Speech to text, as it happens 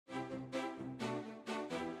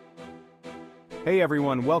Hey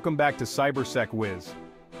everyone, welcome back to CybersecWiz.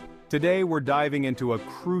 Today we're diving into a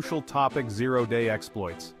crucial topic: zero-day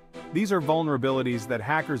exploits. These are vulnerabilities that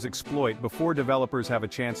hackers exploit before developers have a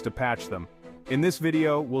chance to patch them. In this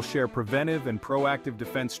video, we'll share preventive and proactive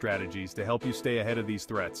defense strategies to help you stay ahead of these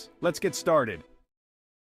threats. Let's get started.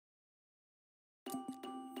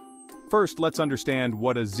 First, let's understand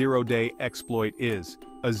what a zero-day exploit is.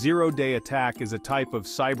 A zero-day attack is a type of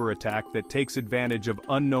cyber attack that takes advantage of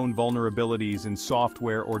unknown vulnerabilities in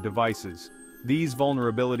software or devices. These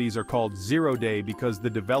vulnerabilities are called zero-day because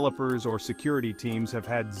the developers or security teams have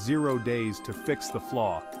had 0 days to fix the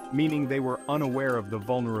flaw, meaning they were unaware of the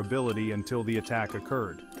vulnerability until the attack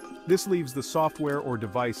occurred. This leaves the software or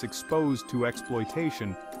device exposed to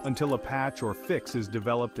exploitation until a patch or fix is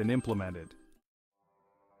developed and implemented.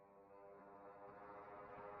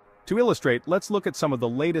 To illustrate, let's look at some of the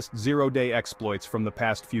latest zero-day exploits from the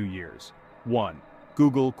past few years. 1.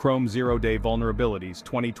 Google Chrome Zero-Day Vulnerabilities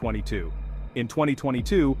 2022. In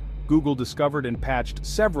 2022, Google discovered and patched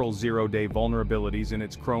several zero-day vulnerabilities in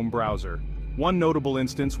its Chrome browser. One notable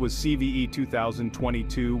instance was CVE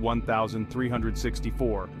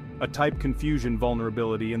 2022-1364, a type confusion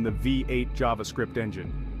vulnerability in the V8 JavaScript engine,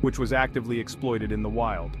 which was actively exploited in the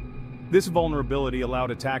wild. This vulnerability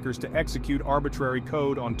allowed attackers to execute arbitrary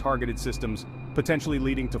code on targeted systems, potentially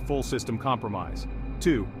leading to full system compromise.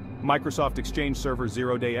 2. Microsoft Exchange Server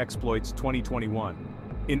Zero-Day Exploits 2021.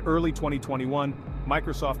 In early 2021,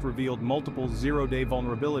 Microsoft revealed multiple zero-day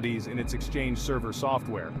vulnerabilities in its Exchange Server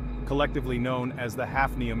software, collectively known as the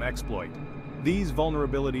Hafnium exploit. These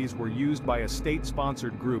vulnerabilities were used by a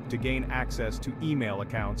state-sponsored group to gain access to email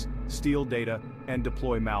accounts, steal data, and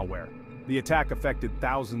deploy malware. The attack affected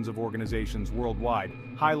thousands of organizations worldwide,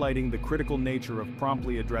 highlighting the critical nature of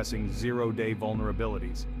promptly addressing zero-day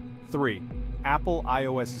vulnerabilities. 3. Apple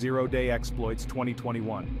iOS Zero-Day Exploits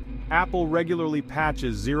 2021. Apple regularly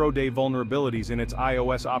patches zero-day vulnerabilities in its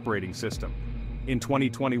iOS operating system. In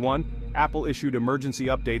 2021, Apple issued emergency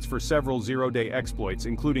updates for several zero-day exploits,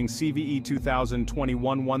 including CVE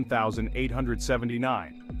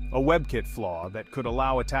 2021-1879, a WebKit flaw that could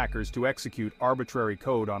allow attackers to execute arbitrary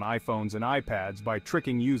code on iPhones and iPads by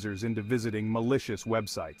tricking users into visiting malicious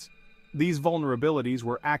websites. These vulnerabilities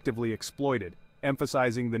were actively exploited,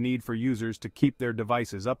 emphasizing the need for users to keep their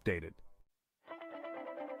devices updated.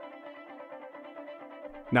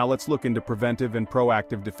 Now let's look into preventive and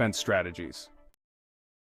proactive defense strategies.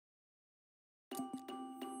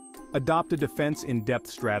 Adopt a defense in-depth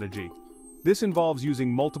strategy. This involves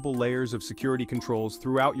using multiple layers of security controls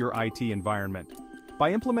throughout your IT environment.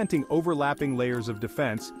 By implementing overlapping layers of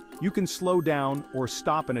defense, you can slow down or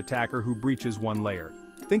stop an attacker who breaches one layer.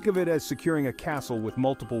 Think of it as securing a castle with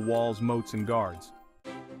multiple walls, moats, and guards.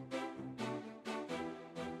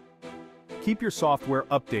 Keep your software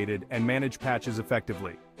updated and manage patches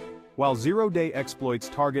effectively. While zero-day exploits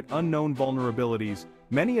target unknown vulnerabilities,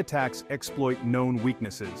 many attacks exploit known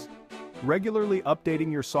weaknesses. Regularly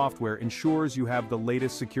updating your software ensures you have the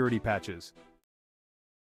latest security patches.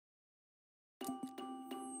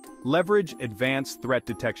 Leverage advanced threat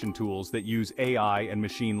detection tools that use AI and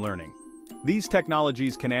machine learning. These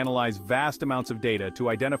technologies can analyze vast amounts of data to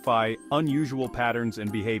identify unusual patterns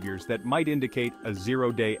and behaviors that might indicate a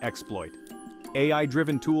zero-day exploit.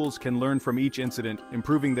 AI-driven tools can learn from each incident,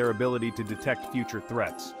 improving their ability to detect future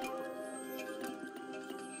threats.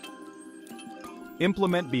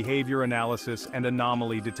 Implement behavior analysis and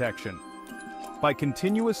anomaly detection. By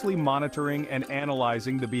continuously monitoring and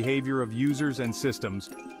analyzing the behavior of users and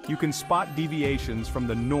systems, you can spot deviations from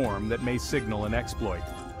the norm that may signal an exploit.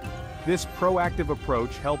 This proactive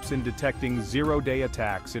approach helps in detecting zero-day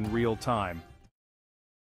attacks in real time.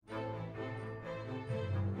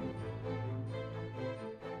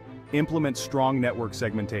 Implement strong network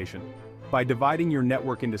segmentation. By dividing your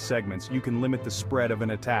network into segments, you can limit the spread of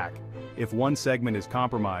an attack. If one segment is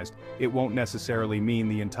compromised, it won't necessarily mean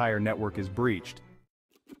the entire network is breached.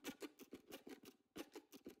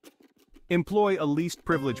 Employ a least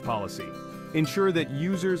privilege policy. Ensure that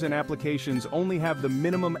users and applications only have the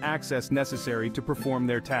minimum access necessary to perform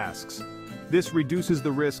their tasks. This reduces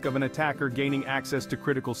the risk of an attacker gaining access to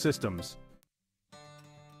critical systems.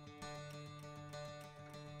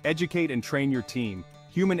 Educate and train your team.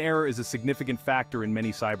 Human error is a significant factor in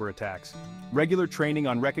many cyber attacks. Regular training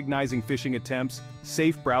on recognizing phishing attempts,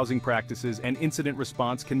 safe browsing practices, and incident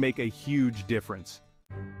response can make a huge difference.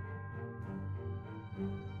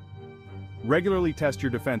 Regularly test your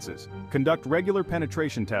defenses. Conduct regular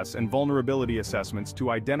penetration tests and vulnerability assessments to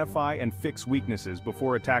identify and fix weaknesses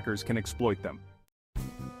before attackers can exploit them.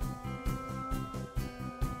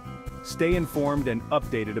 Stay informed and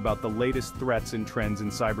updated about the latest threats and trends in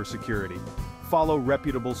cybersecurity. Follow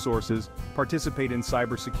reputable sources, participate in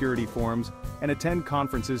cybersecurity forums, and attend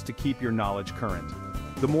conferences to keep your knowledge current.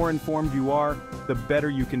 The more informed you are, the better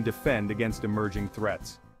you can defend against emerging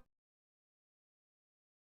threats.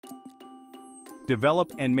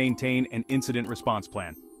 Develop and maintain an incident response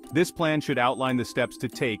plan. This plan should outline the steps to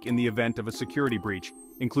take in the event of a security breach,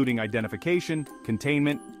 including identification,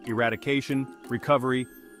 containment, eradication, recovery,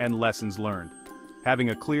 and lessons learned. Having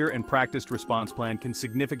a clear and practiced response plan can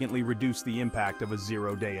significantly reduce the impact of a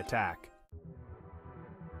zero-day attack.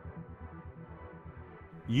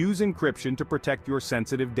 Use encryption to protect your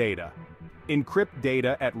sensitive data. Encrypt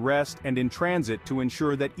data at rest and in transit to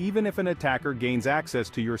ensure that even if an attacker gains access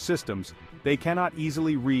to your systems, they cannot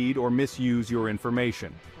easily read or misuse your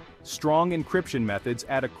information. Strong encryption methods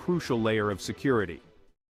add a crucial layer of security.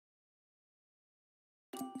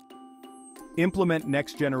 Implement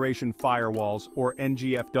next-generation firewalls, or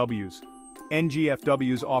NGFWs.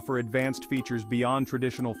 NGFWs offer advanced features beyond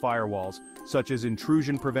traditional firewalls, such as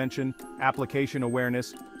intrusion prevention, application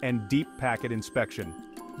awareness, and deep packet inspection.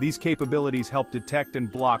 These capabilities help detect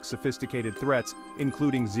and block sophisticated threats,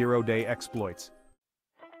 including zero-day exploits.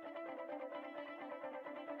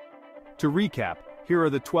 To recap, here are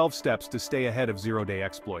the 12 steps to stay ahead of zero-day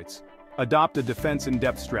exploits. Adopt a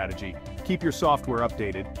defense-in-depth strategy, keep your software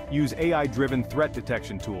updated, use AI-driven threat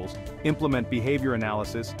detection tools, implement behavior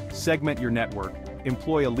analysis, segment your network,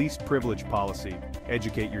 employ a least privilege policy,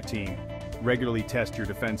 educate your team, regularly test your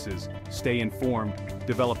defenses, stay informed,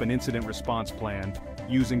 develop an incident response plan,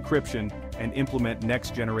 use encryption, and implement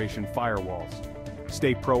next-generation firewalls.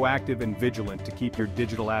 Stay proactive and vigilant to keep your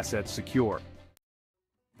digital assets secure.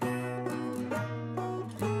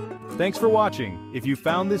 Thanks for watching. If you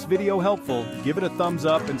found this video helpful, give it a thumbs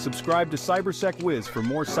up and subscribe to CybersecWiz for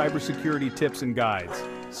more cybersecurity tips and guides.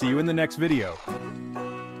 See you in the next video.